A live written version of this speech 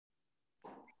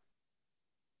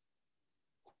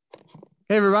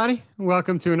Hey, everybody.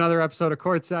 Welcome to another episode of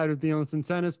Courtside with Beilinson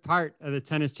Tennis, part of the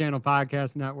Tennis Channel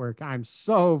Podcast Network. I'm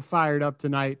so fired up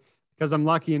tonight because I'm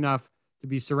lucky enough to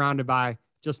be surrounded by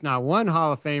just not one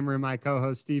Hall of Famer in my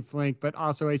co-host, Steve Flink, but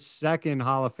also a second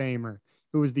Hall of Famer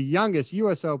who was the youngest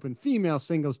U.S. Open female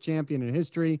singles champion in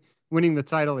history, winning the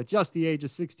title at just the age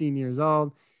of 16 years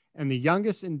old, and the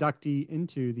youngest inductee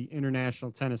into the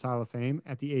International Tennis Hall of Fame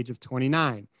at the age of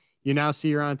 29. You now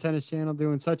see her on Tennis Channel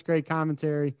doing such great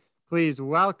commentary. Please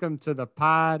welcome to the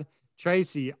pod,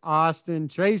 Tracy Austin.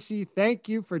 Tracy, thank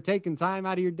you for taking time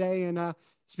out of your day and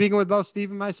speaking with both Steve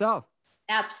and myself.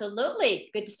 Absolutely.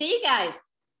 Good to see you guys.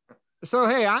 So,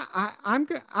 hey,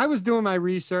 I was doing my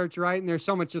research, right? And there's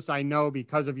so much just I know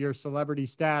because of your celebrity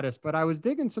status, but I was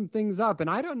digging some things up, and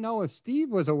I don't know if Steve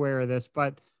was aware of this,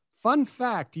 but fun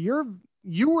fact, you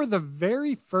were the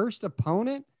very first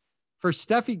opponent for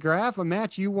Steffi Graf, a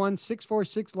match you won 6-4,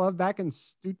 6-love back in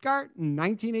Stuttgart in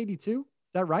 1982. Is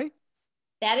that right?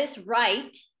 That is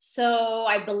right. So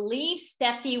I believe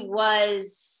Steffi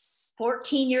was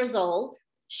 14 years old.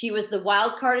 She was the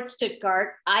wild card at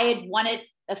Stuttgart. I had won it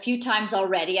a few times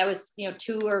already. I was,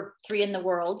 2 or 3 in the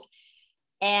world.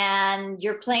 And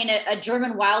you're playing a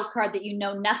German wild card that you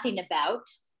know nothing about.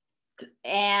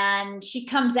 And she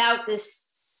comes out,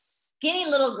 this skinny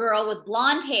little girl with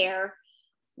blonde hair,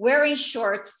 wearing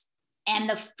shorts, and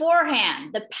the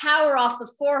forehand, the power off the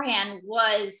forehand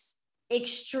was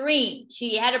extreme.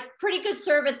 She had a pretty good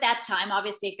serve at that time.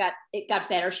 Obviously it got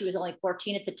better. She was only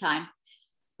 14 at the time,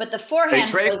 but the forehand. Hey,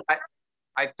 Trace,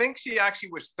 I think she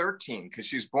actually was 13 because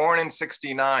she was born in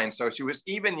 69. So she was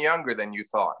even younger than you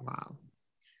thought. Wow.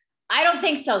 I don't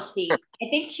think so, Steve. I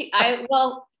think it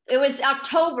was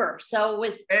October. So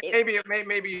maybe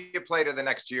you played her the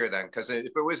next year then, because if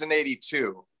it was in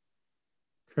 82.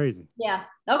 Crazy. Yeah.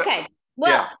 Okay.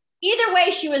 Well, Either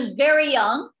way, she was very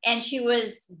young and she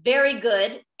was very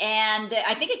good. And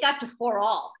I think it got to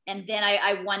 4-all. And then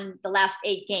I won the last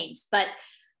 8 games. But,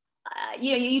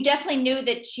 you definitely knew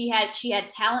that she had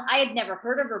talent. I had never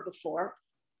heard of her before.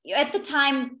 At the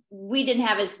time, we didn't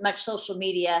have as much social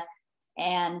media.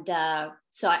 And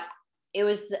it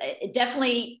was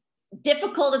definitely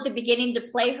difficult at the beginning to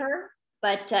play her,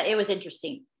 but it was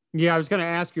interesting. Yeah, I was going to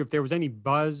ask you if there was any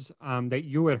buzz that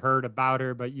you had heard about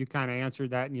her, but you kind of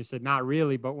answered that and you said not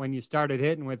really. But when you started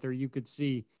hitting with her, you could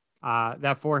see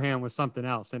that forehand was something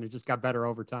else, and it just got better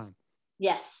over time.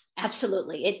 Yes,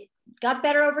 absolutely. It got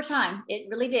better over time. It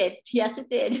really did. Yes, it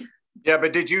did. Yeah,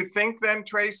 but did you think then,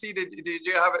 Tracy, did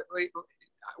you have it?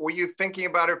 Were you thinking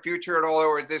about her future at all,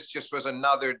 or this just was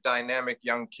another dynamic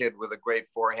young kid with a great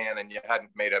forehand and you hadn't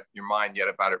made up your mind yet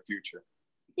about her future?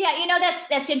 Yeah,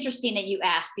 that's interesting that you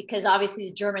asked, because obviously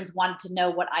the Germans wanted to know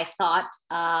what I thought.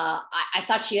 I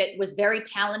thought she was very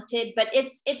talented, but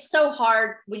it's so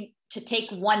hard to take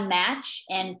one match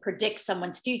and predict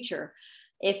someone's future.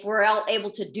 If we're all able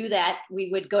to do that,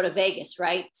 we would go to Vegas,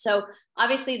 right? So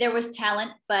obviously there was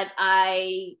talent, but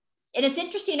and it's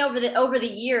interesting over the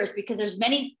years, because there's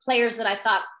many players that I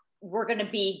thought were going to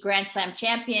be Grand Slam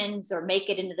champions or make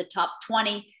it into the top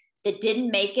 20 that didn't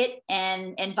make it,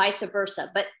 and vice versa.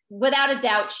 But without a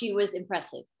doubt, she was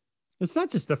impressive. It's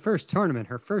not just the first tournament,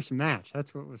 her first match.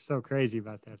 That's what was so crazy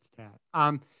about that stat.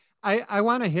 I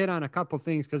want to hit on a couple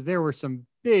things because there were some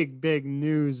big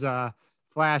news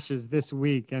flashes this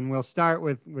week, and we'll start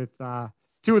with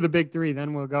 2 of the big 3,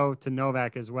 then we'll go to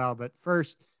Novak as well. But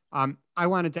first, I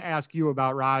wanted to ask you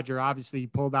about Roger. Obviously, he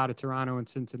pulled out of Toronto and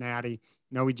Cincinnati.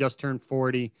 He just turned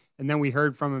 40. And then we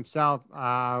heard from himself,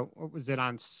 what was it,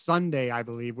 on Sunday, I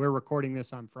believe. We're recording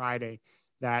this on Friday,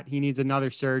 that he needs another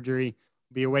surgery,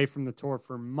 be away from the tour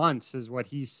for months, is what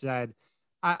he said.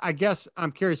 I guess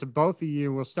I'm curious of both of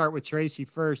you. We'll start with Tracy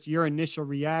first. Your initial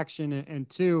reaction, and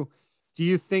 2, do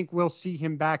you think we'll see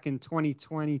him back in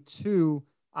 2022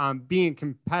 being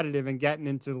competitive and getting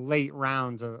into late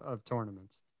rounds of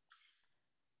tournaments?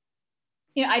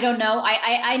 I don't know.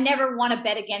 I never want to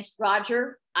bet against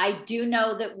Roger. I do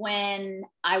know that when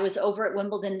I was over at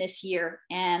Wimbledon this year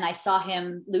and I saw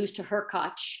him lose to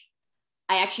Hurkacz,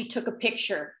 I actually took a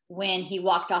picture when he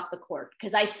walked off the court,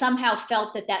 because I somehow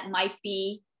felt that might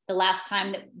be the last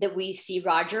time that we see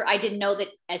Roger. I didn't know that,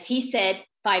 as he said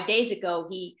 5 days ago,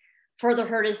 he further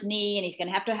hurt his knee and he's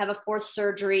going to have a 4th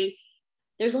surgery.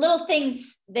 There's little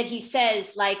things that he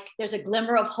says, like there's a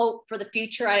glimmer of hope for the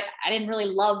future. I didn't really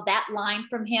love that line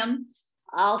from him.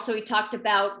 Also, he talked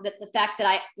about the fact that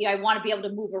I want to be able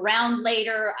to move around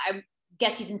later. I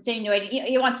guess he's insinuating,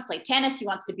 he wants to play tennis. He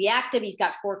wants to be active. He's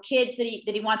got 4 kids that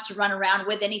he wants to run around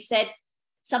with. And he said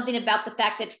something about the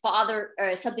fact that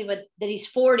that he's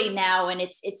 40 now, and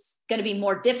it's going to be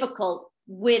more difficult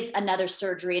with another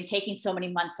surgery and taking so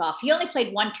many months off. He only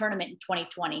played one tournament in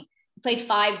 2020. He played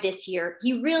 5 this year.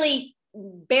 He really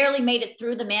barely made it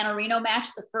through the Mannarino match.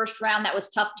 The first round, that was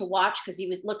tough to watch because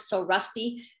he looked so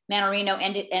rusty. Mannarino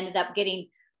ended up getting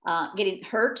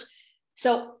hurt.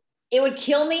 So it would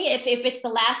kill me if it's the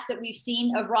last that we've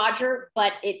seen of Roger,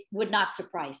 but it would not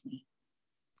surprise me.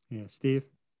 Yeah, Steve.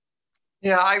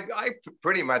 Yeah, I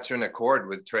pretty much in accord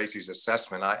with Tracy's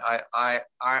assessment.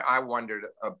 I wondered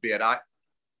a bit.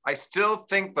 I still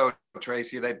think, though,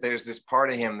 Tracy, that there's this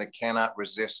part of him that cannot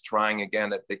resist trying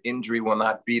again. That the injury will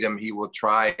not beat him. He will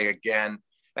try again,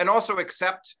 and also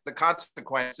accept the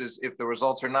consequences if the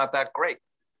results are not that great.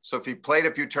 So if he played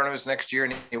a few tournaments next year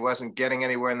and he wasn't getting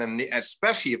anywhere, and then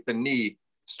especially if the knee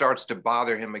starts to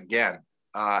bother him again,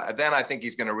 then I think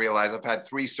he's going to realize I've had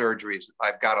 3 surgeries.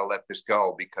 I've got to let this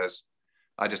go because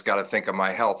I just got to think of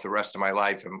my health the rest of my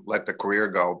life and let the career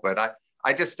go. But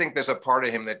I just think there's a part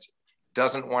of him that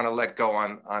doesn't want to let go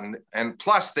on, and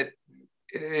plus that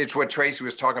it's what Tracy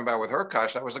was talking about with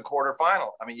Hurkacz. That was a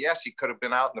quarterfinal. I mean, yes, he could have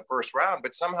been out in the first round,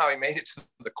 but somehow he made it to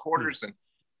the quarters,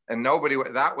 and nobody.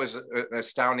 That was an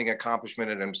astounding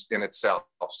accomplishment in itself.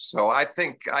 So I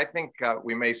think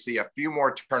we may see a few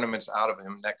more tournaments out of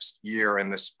him next year in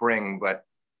the spring, but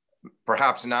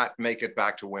perhaps not make it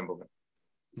back to Wimbledon.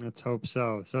 Let's hope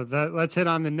so. So let's hit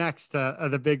on the next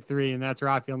of the big 3, and that's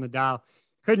Rafael Nadal.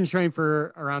 Couldn't train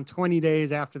for around 20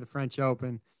 days after the French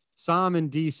Open. Saw him in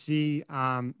DC.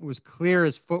 It was clear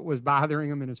his foot was bothering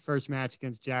him in his first match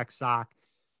against Jack Sock.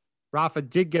 Rafa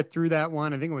did get through that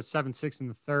one. I think it was 7-6 in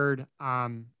the third.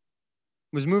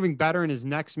 Was moving better in his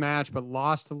next match, but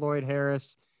lost to Lloyd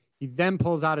Harris. He then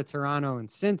pulls out of Toronto and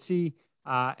Cincy.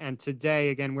 And today,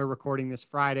 again, we're recording this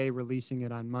Friday, releasing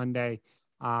it on Monday.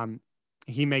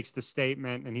 He makes the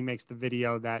statement and he makes the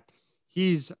video that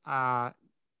he's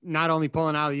not only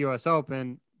pulling out of the U.S.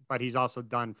 Open, but he's also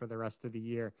done for the rest of the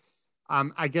year.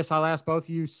 I guess I'll ask both of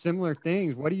you similar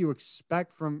things. What do you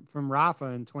expect from Rafa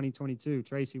in 2022?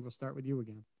 Tracy, we'll start with you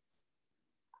again.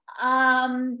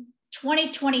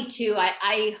 2022,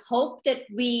 I hope that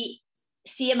we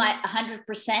see him at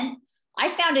 100%.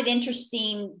 I found it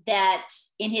interesting that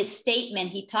in his statement,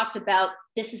 he talked about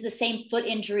this is the same foot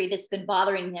injury that's been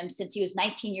bothering him since he was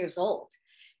 19 years old.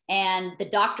 And the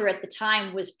doctor at the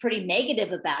time was pretty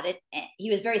negative about it. He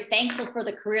was very thankful for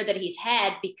the career that he's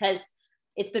had because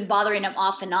it's been bothering him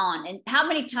off and on. And how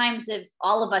many times have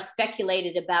all of us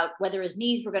speculated about whether his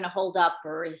knees were going to hold up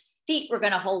or his feet were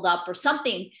going to hold up or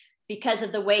something because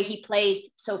of the way he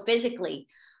plays so physically.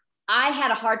 I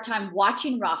had a hard time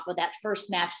watching Rafa that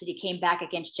first match that he came back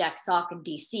against Jack Sock in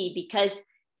DC because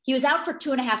he was out for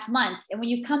 2.5 months. And when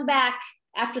you come back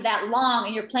after that long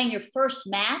and you're playing your first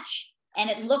match, and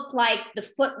it looked like the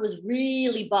foot was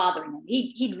really bothering him.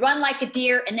 He'd run like a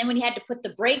deer. And then when he had to put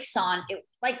the brakes on, it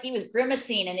was like he was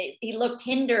grimacing and he looked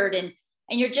hindered. And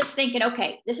you're just thinking,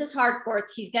 okay, this is hard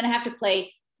courts. He's going to have to play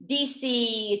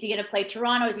DC. Is he going to play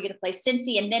Toronto? Is he going to play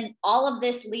Cincy? And then all of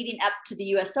this leading up to the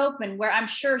US Open, where I'm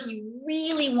sure he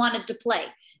really wanted to play.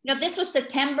 You know, if this was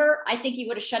September, I think he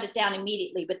would have shut it down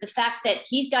immediately. But the fact that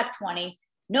he's got 20,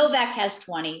 Novak has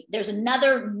 20, there's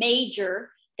another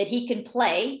major that he can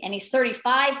play, and he's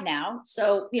 35 now.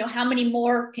 So, you know, how many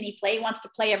more can he play? He wants to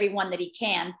play every one that he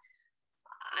can.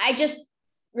 I just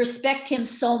respect him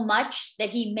so much that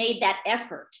he made that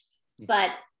effort.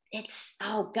 But it's,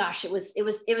 oh gosh, it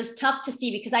was tough to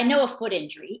see because I know a foot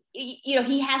injury, you know,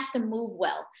 he has to move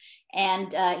well.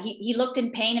 And he looked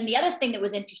in pain. And the other thing that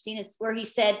was interesting is where he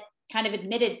said, kind of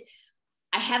admitted,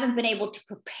 I haven't been able to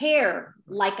prepare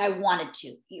like I wanted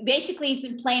to. Basically, he's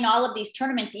been playing all of these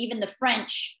tournaments, even the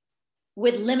French,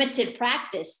 with limited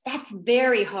practice. That's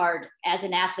very hard as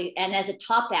an athlete and as a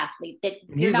top athlete. That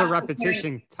he's a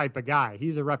repetition type of guy.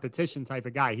 He's a repetition type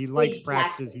of guy. He likes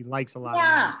practices. He likes a lot.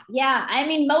 Yeah. I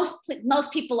mean,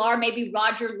 most people are, maybe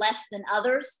Roger less than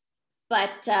others, but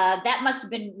that must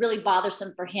have been really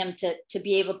bothersome for him to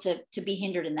be able to be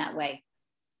hindered in that way.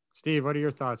 Steve, what are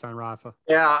your thoughts on Rafa?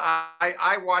 Yeah,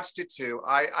 I watched it too.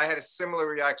 I had a similar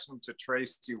reaction to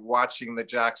Tracy watching the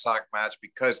Jack Sock match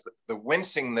because the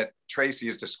wincing that Tracy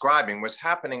is describing was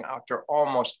happening after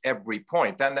almost every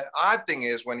point. And the odd thing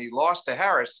is when he lost to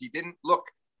Harris, he didn't look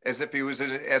as if he was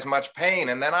in as much pain.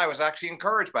 And then I was actually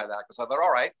encouraged by that because I thought,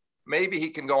 all right, maybe he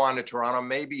can go on to Toronto.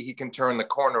 Maybe he can turn the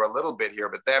corner a little bit here.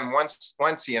 But then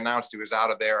once he announced he was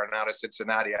out of there and out of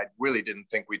Cincinnati, I really didn't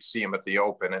think we'd see him at the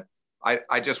Open. And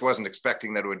I just wasn't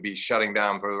expecting that it would be shutting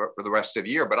down for the rest of the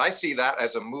year. But I see that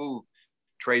as a move,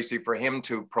 Tracy, for him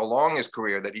to prolong his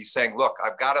career, that he's saying, look,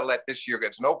 I've got to let this year go.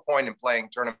 There's no point in playing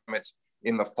tournaments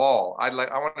in the fall. I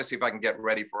want to see if I can get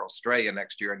ready for Australia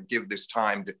next year and give this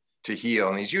time to heal.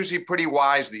 And he's usually pretty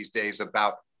wise these days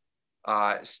about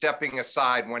stepping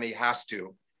aside when he has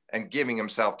to and giving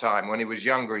himself time. When he was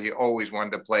younger, he always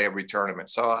wanted to play every tournament.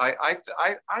 So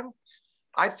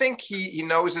I think he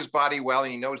knows his body well,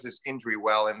 and he knows this injury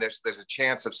well, and there's a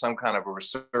chance of some kind of a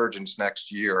resurgence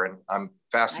next year. And I'm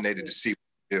fascinated to see what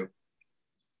he do.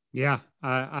 Yeah,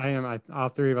 I am. All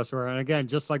three of us were. And again,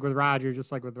 just like with Roger,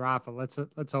 just like with Rafa, let's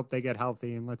hope they get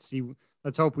healthy, and let's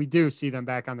hope we do see them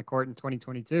back on the court in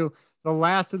 2022. The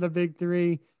last of the big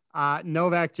three,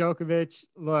 Novak Djokovic.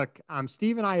 Look,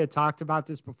 Steve and I had talked about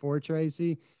this before,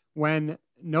 Tracy. When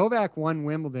Novak won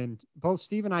Wimbledon, both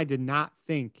Steve and I did not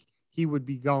think he would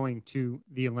be going to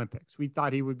the Olympics. We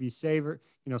thought he would be save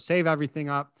everything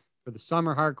up for the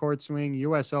summer hard court swing,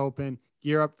 US Open,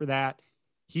 gear up for that.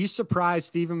 He surprised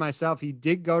Steve and myself. He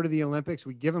did go to the Olympics.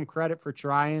 We give him credit for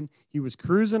trying. He was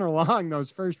cruising along those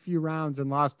first few rounds and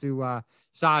lost to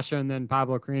Sasha and then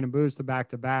Pablo Carreño Busta the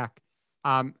back-to-back.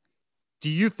 Do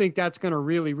you think that's going to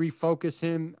really refocus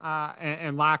him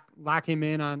and lock him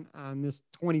in on this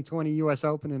 2020 US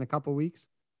Open in a couple of weeks?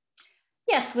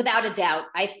 Yes, without a doubt.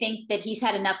 I think that he's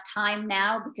had enough time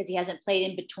now because he hasn't played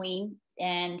in between.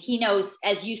 And he knows,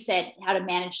 as you said, how to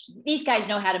manage. These guys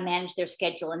know how to manage their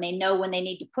schedule, and they know when they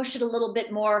need to push it a little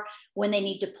bit more, when they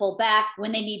need to pull back,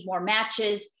 when they need more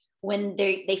matches, when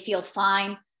they feel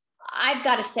fine. I've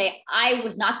got to say, I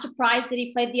was not surprised that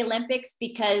he played the Olympics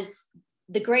because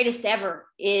the greatest ever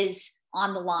is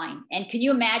on the line. And can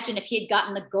you imagine if he had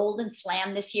gotten the Golden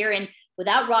Slam this year, and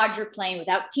without Roger playing,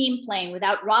 without team playing,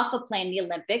 without Rafa playing the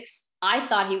Olympics? I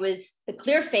thought he was the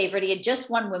clear favorite. He had just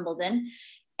won Wimbledon.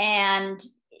 And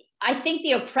I think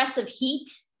the oppressive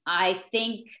heat, I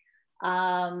think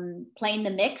playing the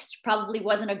mixed probably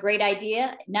wasn't a great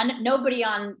idea. Nobody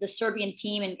on the Serbian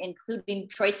team, including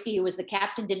Troitsky, who was the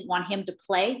captain, didn't want him to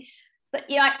play. But,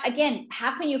 again,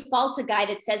 how can you fault a guy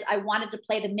that says, I wanted to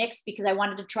play the mixed because I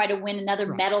wanted to try to win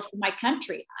another medal for my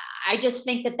country? I just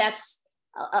think that that's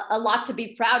a lot to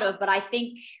be proud of. But I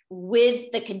think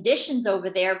with the conditions over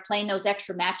there, playing those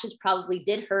extra matches probably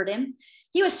did hurt him.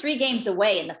 He was 3 games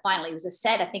away in the final. It was a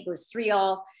set. I think it was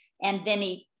 3-all. And then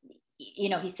he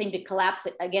seemed to collapse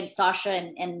against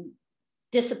Sasha and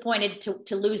disappointed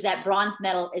to lose that bronze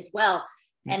medal as well.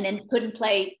 And then couldn't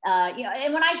play,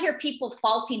 and when I hear people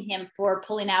faulting him for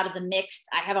pulling out of the mixed,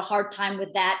 I have a hard time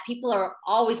with that. People are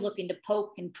always looking to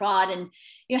poke and prod. And,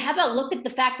 how about look at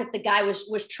the fact that the guy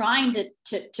was trying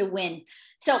to win.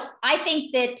 So I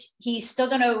think that he's still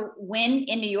going to win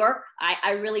in New York.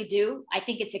 I really do. I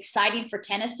think it's exciting for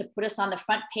tennis to put us on the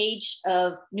front page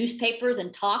of newspapers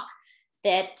and talk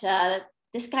that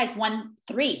this guy's won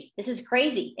 3. This is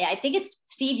crazy. I think it's,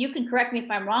 Steve, you can correct me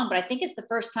if I'm wrong, but I think it's the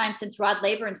first time since Rod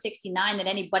Laver in '69 that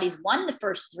anybody's won the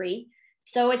first 3.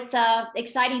 So it's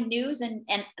exciting news, and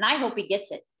I hope he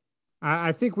gets it.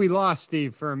 I think we lost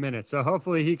Steve for a minute, so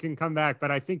hopefully he can come back.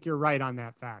 But I think you're right on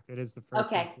that fact. It is the first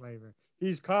since Laver.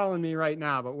 He's calling me right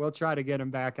now, but we'll try to get him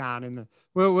back on, and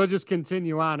we'll just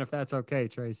continue on if that's okay,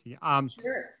 Tracy.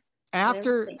 Sure.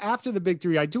 After the big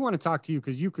 3, I do want to talk to you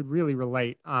because you could really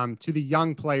relate to the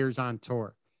young players on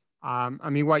tour.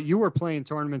 You were playing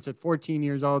tournaments at 14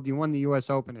 years old. You won the US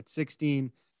Open at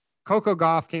 16. Coco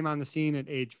Gauff came on the scene at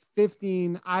age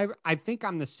 15. I think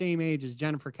I'm the same age as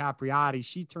Jennifer Capriati.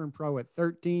 She turned pro at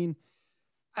 13.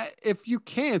 If you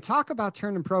can, talk about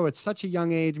turning pro at such a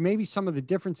young age, maybe some of the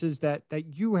differences that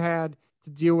you had to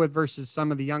deal with versus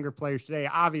some of the younger players today.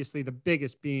 Obviously, the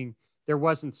biggest being there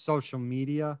wasn't social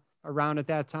media around at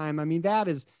that time. That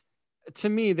is, to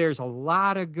me, there's a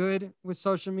lot of good with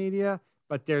social media,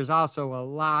 but there's also a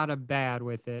lot of bad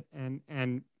with it.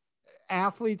 And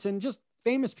athletes and just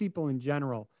famous people in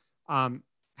general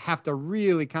have to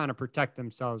really kind of protect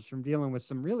themselves from dealing with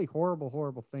some really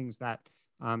horrible things that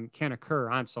can occur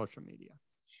on social media.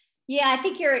 Yeah, I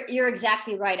think you're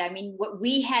exactly right. What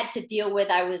we had to deal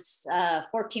with, I was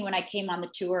 14 when I came on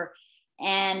the tour.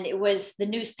 And it was the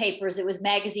newspapers, it was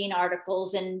magazine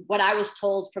articles. And what I was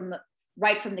told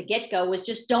right from the get-go was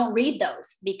just don't read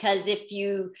those, because if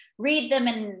you read them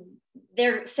and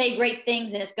they say great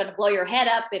things and it's going to blow your head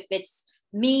up, if it's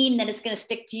mean, then it's going to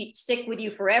stick with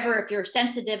you forever. If you're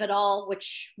sensitive at all,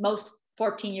 which most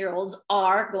 14-year-olds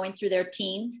are going through their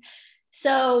teens.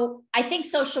 So I think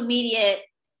social media,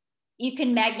 you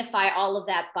can magnify all of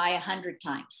that by 100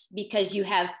 times because you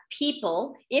have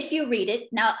people, if you read it.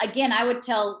 Now, again, I would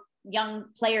tell young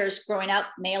players growing up,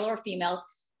 male or female,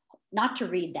 not to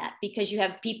read that, because you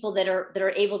have people that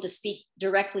are able to speak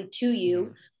directly to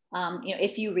you,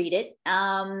 if you read it.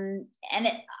 I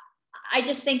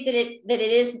just think that it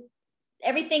is,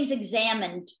 everything's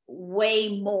examined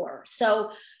way more.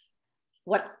 So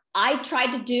what I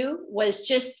tried to do was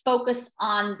just focus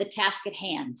on the task at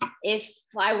hand. If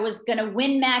I was going to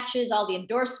win matches, all the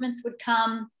endorsements would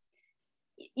come,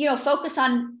 focus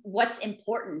on what's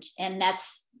important. And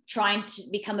that's trying to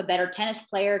become a better tennis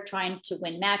player, trying to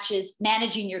win matches,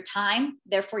 managing your time,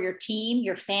 therefore your team,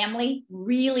 your family,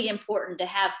 really important to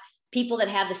have people that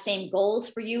have the same goals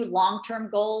for you, long-term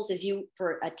goals as you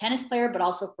for a tennis player, but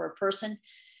also for a person.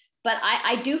 But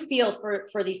I do feel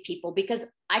for these people, because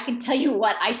I can tell you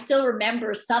what, I still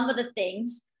remember some of the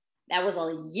things that was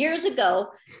years ago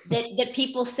that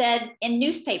people said in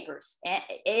newspapers.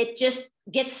 It just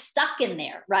gets stuck in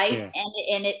there, right? Yeah.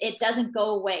 And it doesn't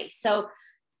go away. So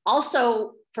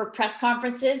also for press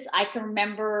conferences, I can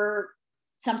remember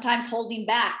sometimes holding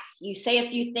back. You say a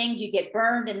few things, you get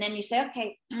burned, and then you say,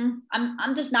 okay,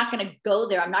 I'm just not going to go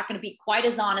there. I'm not going to be quite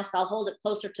as honest. I'll hold it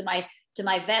closer to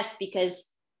my vest because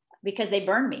they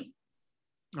burned me.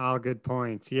 All good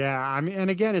points. Yeah. I mean, and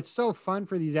again, it's so fun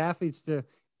for these athletes to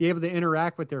be able to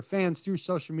interact with their fans through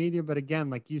social media. But again,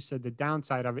 like you said, the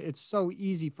downside of it, it's so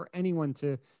easy for anyone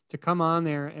to come on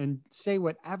there and say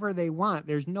whatever they want.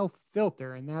 There's no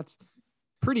filter. And that's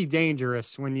pretty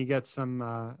dangerous when you get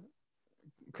some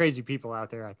crazy people out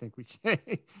there. I think we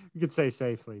could say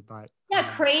safely, but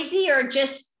yeah, crazy or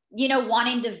just,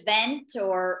 wanting to vent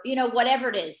or, whatever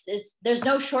it is. There's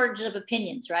no shortage of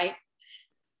opinions, right?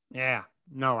 Yeah,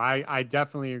 no, I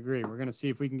definitely agree. We're going to see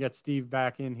if we can get Steve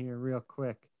back in here real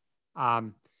quick.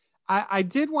 I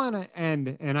did want to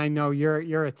end, and I know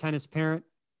you're a tennis parent.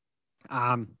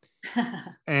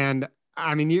 And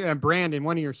I mean, you and Brandon,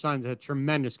 one of your sons, had a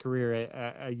tremendous career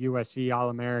at USC,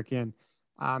 All-American.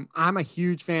 I'm a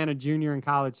huge fan of junior and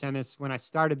college tennis. When I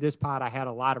started this pod, I had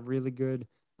a lot of really good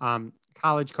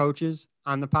college coaches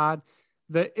on the pod.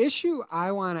 The issue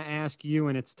I want to ask you,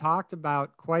 and it's talked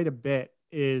about quite a bit,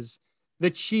 is the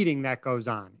cheating that goes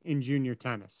on in junior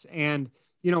tennis. And,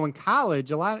 in college,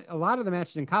 a lot of the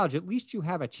matches in college, at least you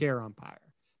have a chair umpire.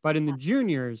 But in the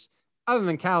juniors, other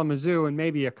than Kalamazoo and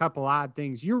maybe a couple odd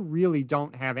things, you really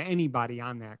don't have anybody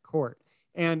on that court.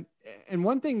 And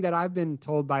one thing that I've been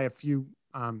told by a few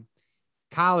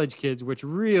college kids, which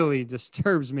really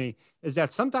disturbs me, is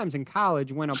that sometimes in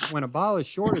college, when a ball is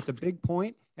short, it's a big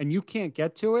point and you can't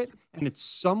get to it and it's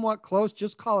somewhat close,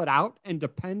 just call it out and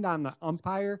depend on the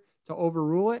umpire to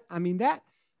overrule it. I mean, that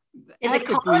did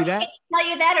the college kids tell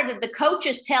you that, or did the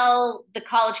coaches tell the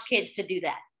college kids to do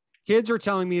that? Kids are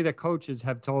telling me that coaches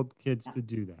have told kids to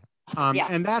do that.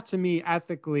 And that to me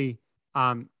ethically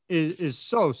is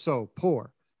so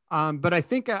poor. But I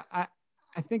think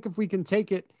if we can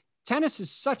take it, tennis is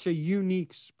such a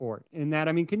unique sport in that,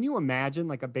 I mean, can you imagine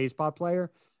like a baseball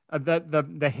player,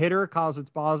 the hitter calls its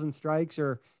balls and strikes,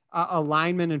 or a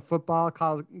lineman in football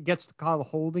gets to call a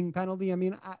holding penalty? I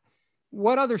mean,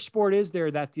 what other sport is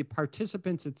there that the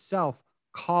participants itself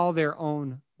call their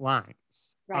own lines?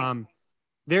 Right.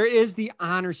 There is the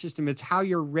honor system. It's how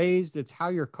you're raised. It's how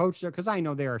you're coached. Because I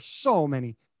know there are so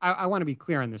many, I want to be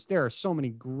clear on this. There are so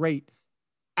many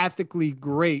ethically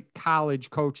great college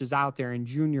coaches out there and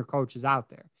junior coaches out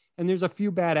there. And there's a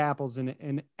few bad apples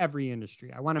in every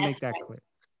industry. I want to make that clear.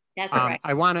 That's right.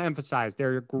 I want to emphasize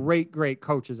there are great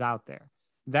coaches out there.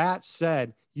 That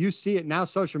said, you see it now,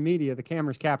 social media, the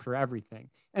cameras capture everything.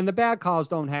 And the bad calls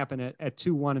don't happen at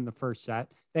 2-1 in the first set.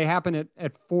 They happen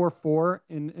at 4-4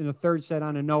 in the third set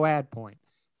on a no ad point.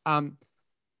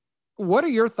 What are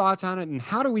your thoughts on it and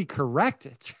how do we correct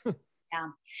it? Yeah,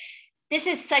 this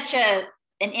is such an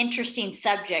interesting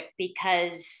subject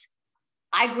because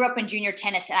I grew up in junior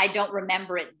tennis and I don't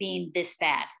remember it being this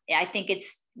bad. I think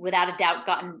it's without a doubt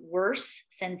gotten worse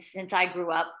since I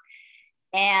grew up.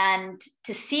 And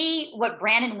to see what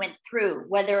Brandon went through,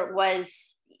 whether it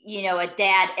was, a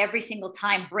dad every single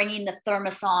time bringing the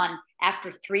thermos on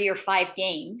after 3 or 5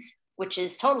 games, which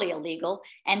is totally illegal,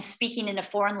 and speaking in a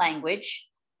foreign language.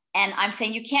 And I'm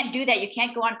saying, you can't do that. You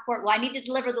can't go on court. Well, I need to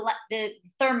deliver the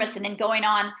thermos, and then going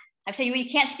on. I'm saying, well,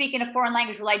 you can't speak in a foreign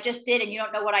language. Well, I just did, and you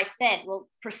don't know what I said. Well,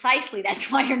 precisely.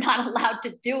 That's why you're not allowed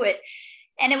to do it.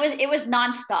 And it was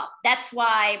nonstop. That's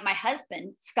why my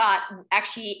husband, Scott,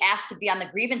 actually asked to be on the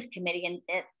grievance committee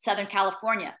in Southern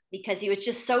California, because he was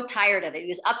just so tired of it. He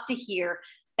was up to here,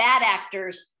 bad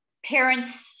actors,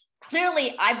 parents,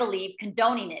 clearly, I believe,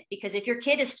 condoning it. Because if your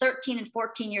kid is 13 and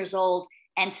 14 years old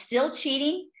and still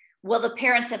cheating, well, the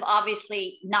parents have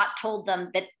obviously not told them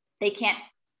that they can't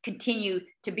continue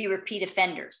to be repeat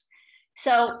offenders.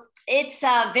 So it's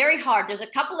very hard. There's a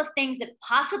couple of things that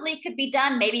possibly could be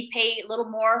done. Maybe pay a little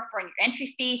more for your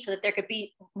entry fee so that there could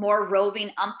be more roving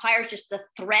umpires, just the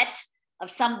threat of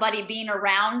somebody being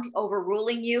around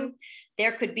overruling you.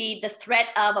 There could be the threat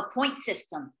of a point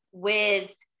system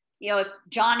with if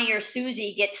Johnny or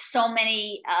Susie gets so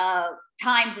many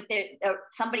times that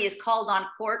somebody is called on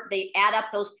court, they add up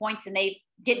those points and they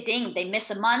get dinged. They miss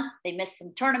a month, they miss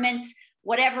some tournaments,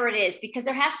 whatever it is, because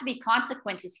there has to be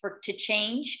consequences to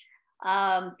change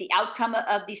the outcome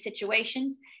of these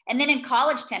situations. And then in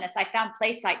college tennis, I found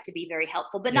play site to be very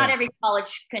helpful, but not every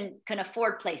college can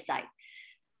afford play site.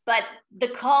 But the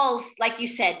calls, like you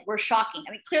said, were shocking.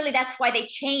 I mean, clearly that's why they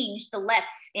changed the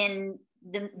lets in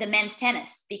the men's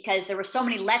tennis, because there were so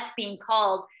many lets being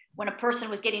called when a person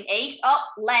was getting aced. Oh,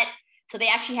 let. So they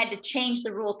actually had to change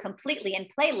the rule completely and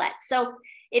play let. So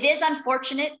it is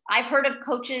unfortunate. I've heard of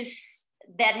coaches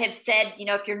that have said,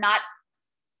 if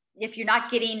you're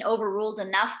not getting overruled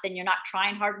enough, then you're not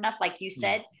trying hard enough, like you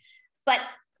said. But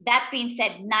that being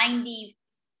said, 98%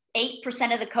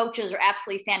 of the coaches are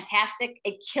absolutely fantastic.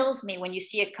 It kills me when you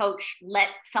see a coach let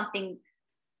something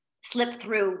slip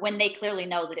through when they clearly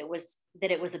know that it was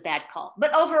a bad call.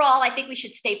 But overall, I think we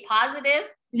should stay positive.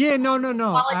 Yeah, no.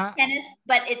 College tennis,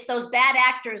 but it's those bad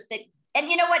actors that, and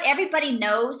you know what? Everybody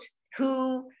knows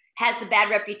who has the bad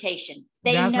reputation.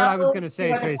 That's what I was going to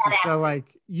say, Tracy. So like,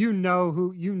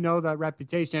 that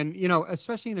reputation,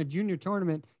 especially in a junior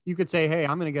tournament, you could say, hey,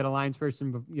 I'm going to get a lines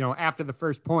person, after the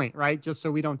first point, right? Just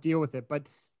so we don't deal with it. But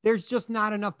there's just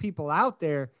not enough people out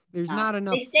there. There's not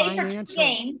enough financial. For 2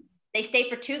 games. They stay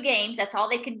for 2 games. That's all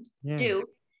they can do.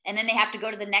 And then they have to go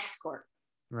to the next court.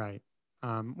 Right.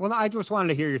 Well, I just wanted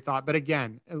to hear your thought. But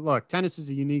again, look, tennis is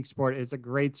a unique sport. It's a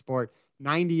great sport.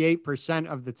 98%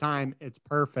 of the time it's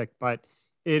perfect, but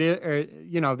it is,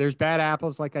 there's bad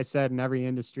apples, like I said, in every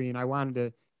industry. And I wanted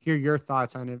to hear your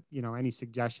thoughts on it, any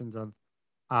suggestions of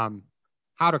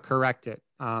how to correct it.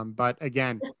 But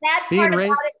again, the sad part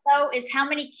about it though is how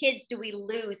many kids do we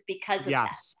lose because of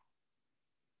that?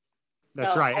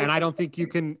 That's right. And I don't think you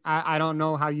can, I don't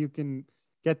know how you can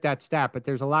get that stat, but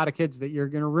there's a lot of kids that you're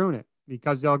going to ruin it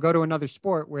because they'll go to another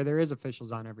sport where there is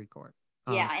officials on every court.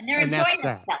 And they're enjoying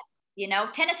themselves.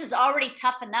 Tennis is already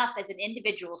tough enough as an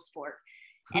individual sport.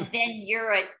 And then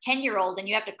you're a 10-year-old and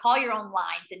you have to call your own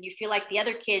lines and you feel like the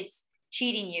other kid's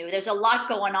cheating you. There's a lot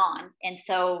going on. And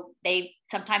so they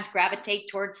sometimes gravitate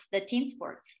towards the team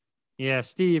sports. Yeah,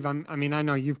 Steve, I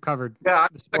know you've covered the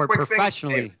sport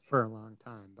professionally for a long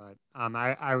time, but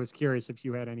I was curious if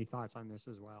you had any thoughts on this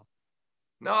as well.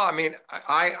 No, I mean,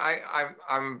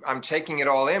 I'm taking it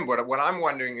all in. But what I'm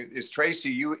wondering is,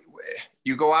 Tracy, you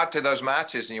go out to those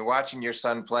matches and you're watching your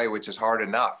son play, which is hard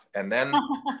enough. And then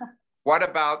what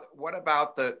about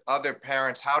the other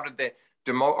parents? How did they?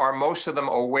 Are most of them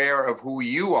aware of who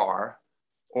you are,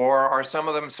 or are some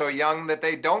of them so young that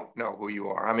they don't know who you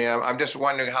are? I mean, I'm just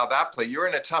wondering how that plays. You're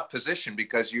in a tough position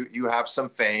because you have some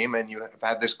fame and you have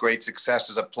had this great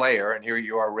success as a player, and here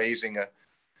you are raising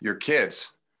your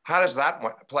kids. How does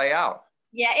that play out?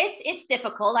 Yeah, it's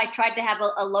difficult. I tried to have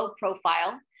a low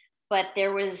profile, but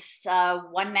there was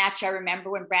one match I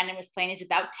remember when Brandon was playing. He's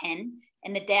about 10,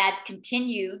 and the dad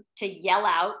continued to yell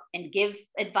out and give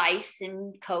advice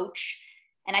and coach.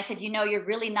 And I said, you're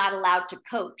really not allowed to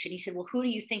coach. And he said, well, who do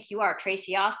you think you are,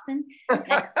 Tracy Austin?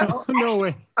 Said, no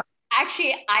way.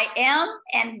 Actually, I am,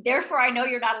 and therefore I know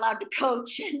you're not allowed to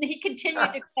coach. And he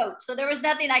continued to coach. So there was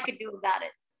nothing I could do about it.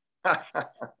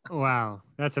 Wow,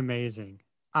 that's amazing.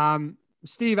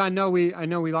 Steve, I know we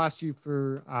lost you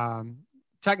for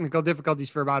technical difficulties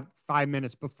for about 5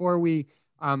 minutes. Before we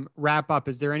wrap up,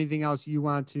 is there anything else you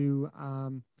want to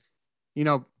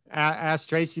ask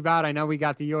Tracy about? I know we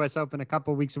got the US Open a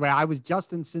couple of weeks away. I was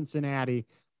just in Cincinnati.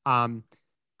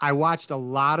 I watched a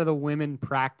lot of the women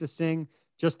practicing.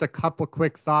 Just a couple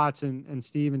quick thoughts, and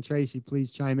Steve and Tracy,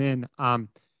 please chime in.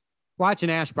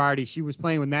 Watching Ash Barty, she was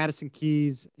playing with Madison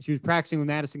Keys. She was practicing with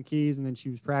Madison Keys, and then she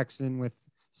was practicing with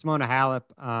Simona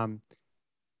Halep.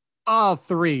 All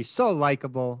three, so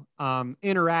likable,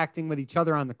 interacting with each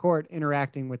other on the court,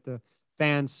 interacting with the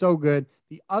fans, so good.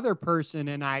 The other person,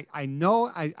 and I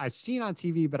know I've seen on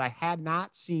TV, but I had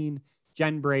not seen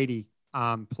Jen Brady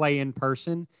play in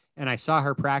person, and I saw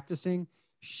her practicing.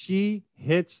 She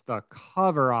hits the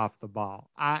cover off the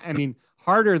ball. I mean,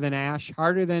 harder than Ash,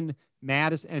 harder than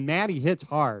Madison, and Maddie hits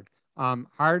hard,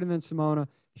 harder than Simona.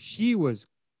 She was,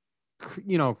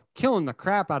 killing the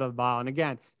crap out of the ball. And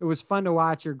again, it was fun to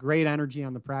watch her. Great energy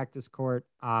on the practice court.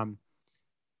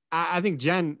 I think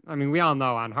Jen, we all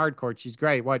know on hard court, she's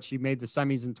great. She made the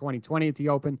semis in 2020 at the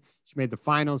Open. She made the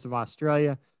finals of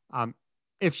Australia.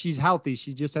 If she's healthy,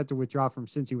 she just had to withdraw from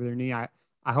Cincy with her knee. I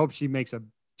hope she makes a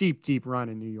deep, deep run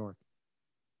in New York.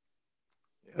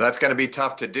 That's going to be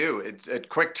tough to do. It's a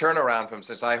quick turnaround from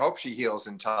since I hope she heals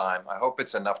in time. I hope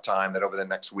it's enough time that over the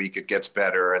next week it gets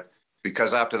better. And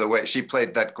because after the way she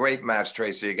played that great match,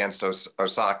 Tracy, against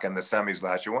Osaka in the semis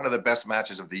last year, one of the best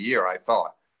matches of the year, I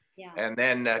thought. Yeah. And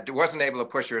then wasn't able to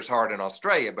push her as hard in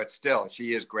Australia, but still,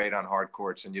 she is great on hard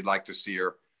courts, and you'd like to see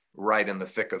her right in the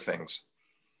thick of things.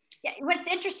 Yeah, what's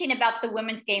interesting about the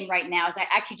women's game right now is I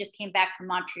actually just came back from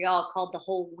Montreal, called the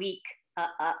whole week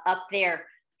up there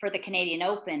for the Canadian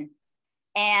Open.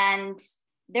 And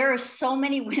there are so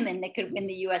many women that could win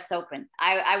the US Open.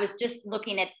 I was just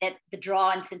looking at the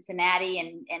draw in Cincinnati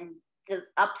and the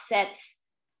upsets.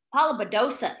 Paula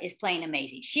Badosa is playing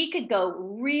amazing. She could go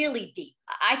really deep.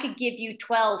 I could give you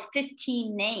 12,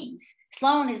 15 names.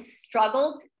 Sloane has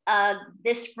struggled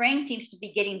this spring, seems to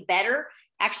be getting better.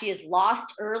 Actually has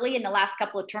lost early in the last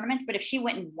couple of tournaments, but if she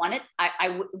went and won it,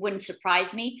 wouldn't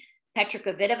surprise me. Petra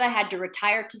Kvitova had to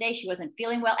retire today. She wasn't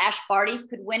feeling well. Ash Barty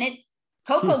could win it.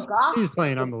 Coco Gauff. She's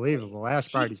playing unbelievable.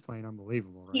 Ash Barty's playing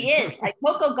unbelievable. Right? He is.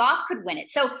 Coco Gauff could win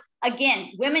it. So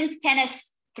again, women's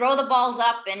tennis, throw the balls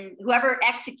up, and whoever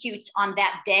executes on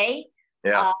that day,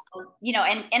 and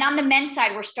on the men's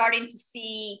side, we're starting to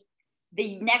see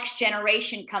the next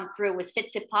generation come through with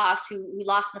Tsitsipas, who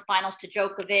lost in the finals to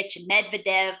Djokovic, and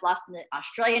Medvedev lost in the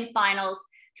Australian finals.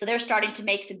 So they're starting to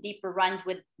make some deeper runs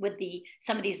with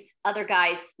some of these other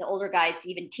guys, the older guys,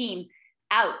 even team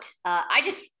out. I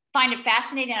just find it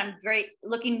fascinating. I'm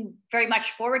looking very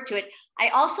much forward to it. I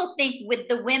also think with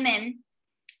the women,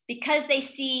 because they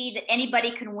see that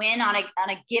anybody can win on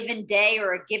a given day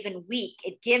or a given week,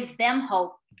 it gives them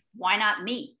hope. Why not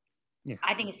me? Yeah.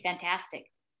 I think it's fantastic.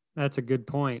 That's a good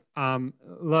point.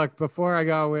 Look, before I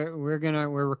go,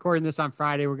 we're recording this on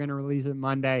Friday. We're gonna release it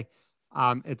Monday.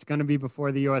 It's gonna be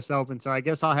before the U.S. Open, so I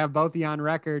guess I'll have both of you on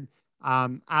record.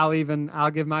 I'll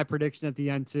give my prediction at the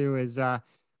end too.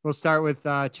 We'll start with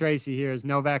Tracy here. Is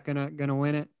Novak gonna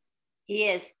win it? He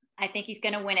is. I think he's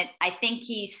going to win it. I think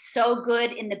he's so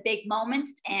good in the big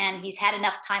moments, and he's had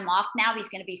enough time off now. He's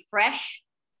going to be fresh.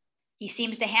 He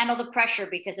seems to handle the pressure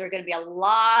because there are going to be a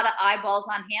lot of eyeballs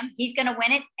on him. He's going to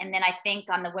win it. And then I think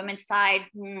on the women's side,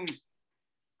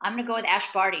 I'm going to go with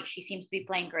Ash Barty. She seems to be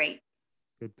playing great.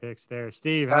 Good picks there.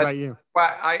 Steve, how about you?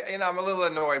 Well, I'm a little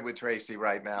annoyed with Tracy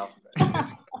right now.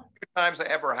 It's times I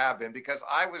ever have been, because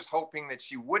I was hoping that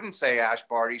she wouldn't say Ash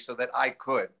Barty so that I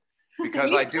could,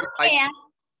 because I do.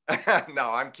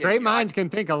 No, I'm kidding. Great minds can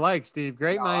think alike, Steve.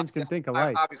 Great minds can think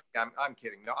alike. Obviously, I'm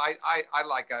kidding. No, I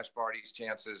like Ash Barty's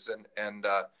chances, and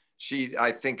she,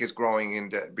 I think, is growing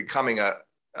into becoming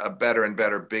a better and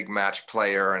better big match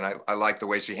player. And I like the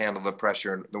way she handled the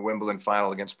pressure in the Wimbledon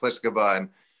final against Pliskova. And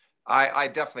I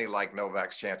definitely like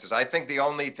Novak's chances. I think the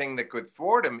only thing that could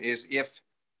thwart him is if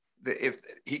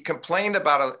he complained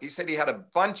about he said he had a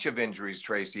bunch of injuries,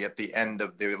 Tracy, at the end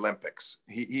of the Olympics.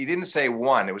 He didn't say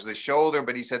one, it was the shoulder,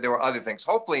 but he said there were other things.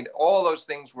 Hopefully all those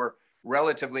things were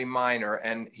relatively minor,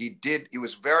 and he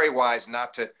was very wise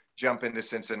not to jump into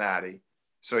Cincinnati.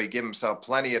 So he gave himself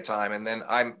plenty of time. And then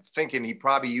I'm thinking he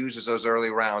probably uses those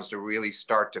early rounds to really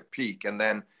start to peak. And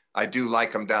then I do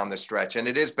like him down the stretch. And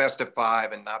it is best of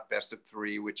 5 and not best of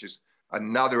 3, which is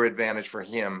another advantage for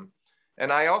him.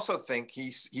 And I also think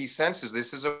he senses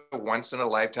this is a once in a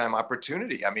lifetime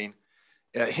opportunity. I mean,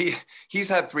 he's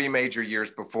had 3 major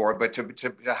years before, but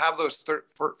to have those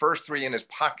first 3 in his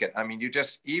pocket, I mean,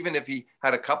 even if he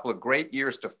had a couple of great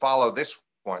years to follow this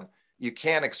one, you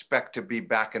can't expect to be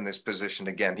back in this position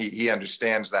again. He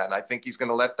understands that. And I think he's going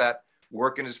to let that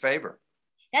work in his favor.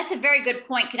 That's a very good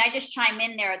point. Can I just chime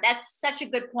in there? That's such a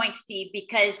good point, Steve,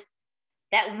 because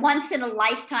that once in a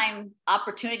lifetime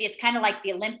opportunity, it's kind of like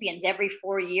the Olympians every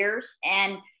 4 years.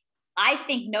 And I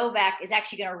think Novak is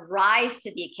actually going to rise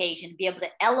to the occasion, be able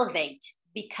to elevate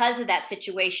because of that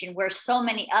situation where so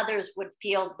many others would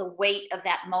feel the weight of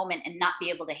that moment and not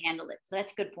be able to handle it. So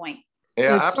that's a good point.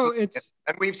 Yeah, absolutely.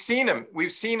 And we've seen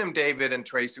him, David and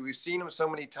Tracy. We've seen him so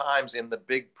many times in the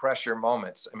big pressure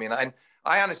moments. I mean, I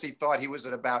honestly thought he was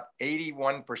at about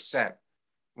 81%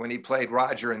 when he played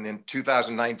Roger in the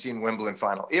 2019 Wimbledon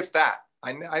final. If that,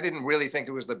 I didn't really think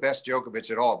it was the best Djokovic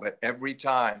at all, but every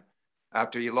time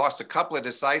after he lost a couple of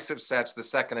decisive sets, the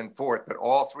second and fourth, but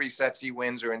all 3 sets he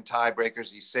wins are in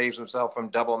tiebreakers. He saves himself from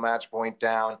double match point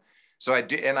down. So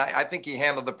I think he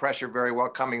handled the pressure very well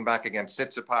coming back against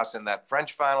Tsitsipas in that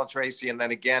French final, Tracy, and then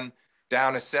again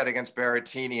down a set against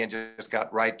Berrettini and just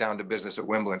got right down to business at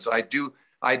Wimbledon. So I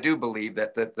do believe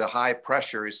that the high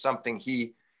pressure is something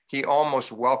he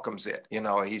almost welcomes it. You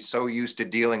know, he's so used to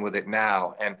dealing with it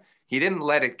now, and he didn't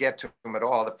let it get to him at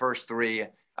all. The first 3,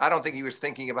 I don't think he was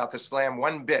thinking about the slam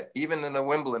one bit, even in the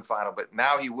Wimbledon final, but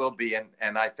now he will be.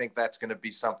 And I think that's going to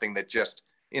be something that just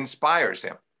inspires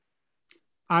him.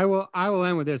 I will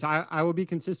end with this. I will be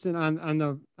consistent on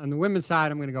the women's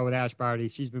side. I'm going to go with Ash Barty.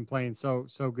 She's been playing so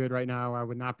good right now. I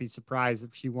would not be surprised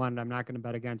if she won. I'm not going to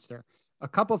bet against her. A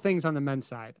couple things on the men's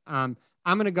side. I'm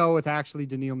going to go with actually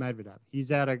Daniil Medvedev. He's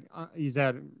had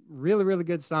a really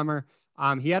good summer.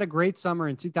 He had a great summer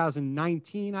in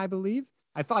 2019, I believe.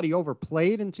 I thought he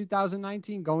overplayed in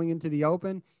 2019 going into the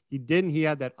Open. He didn't. He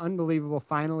had that unbelievable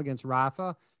final against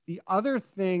Rafa. The other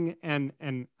thing, and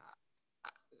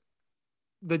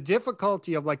the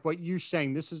difficulty of like what you're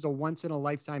saying, this is a once in a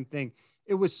lifetime thing.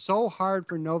 It was so hard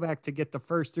for Novak to get the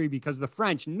first three because the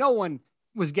French, no one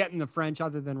was getting the French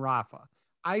other than Rafa.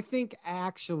 I think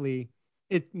actually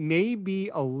it may be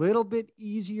a little bit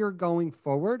easier going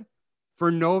forward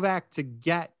for Novak to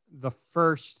get the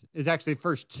first, is actually the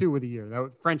first two of the year.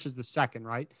 The French is the second,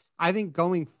 right? I think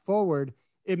going forward,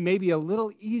 it may be a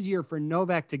little easier for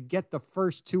Novak to get the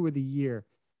first two of the year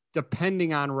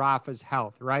depending on Rafa's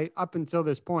health, right? Up until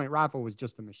this point, Rafa was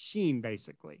just a machine,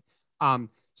 basically.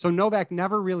 So Novak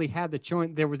never really had the choice.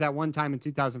 There was that one time in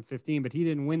 2015, but he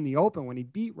didn't win the Open when he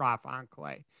beat Rafa on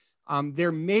clay.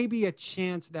 There may be a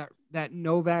chance that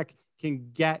Novak can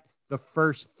get the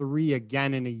first three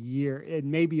again in a year. It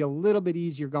may be a little bit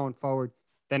easier going forward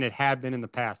than it had been in the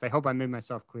past. I hope I made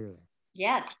myself clear there.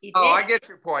 Yes, you did. Oh, I get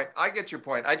your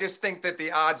point. I just think that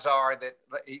the odds are that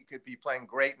he could be playing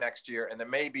great next year, and then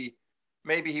maybe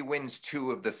he wins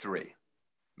two of the three.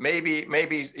 Maybe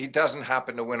he doesn't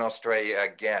happen to win Australia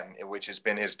again, which has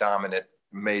been his dominant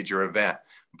major event.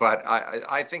 But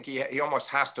I think he almost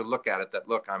has to look at it that,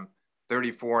 look, I'm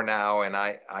 34 now, and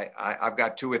I've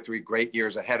got 2 or 3 great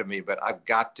years ahead of me, but I've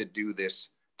got to do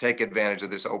this, take advantage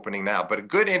of this opening now. But a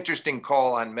good, interesting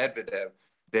call on Medvedev,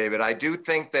 David. I do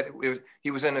think that he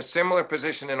was in a similar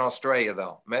position in Australia,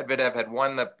 though. Medvedev had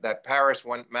won that Paris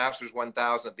Masters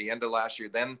 1000 at the end of last year,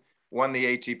 then won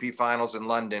the ATP finals in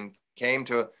London, came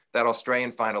to that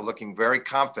Australian final looking very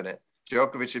confident.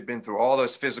 Djokovic had been through all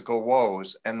those physical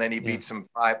woes, and then he beats him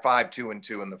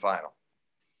 5-2 in the final.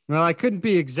 Well, I couldn't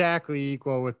be exactly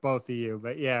equal with both of you,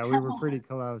 but yeah, we were pretty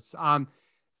close.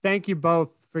 Thank you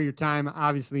both for your time.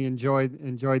 Obviously enjoyed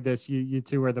this. You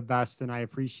two are the best, and I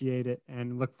appreciate it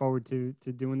and look forward to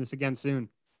doing this again soon.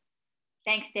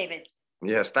 Thanks, David.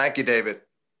 Yes. Thank you, David.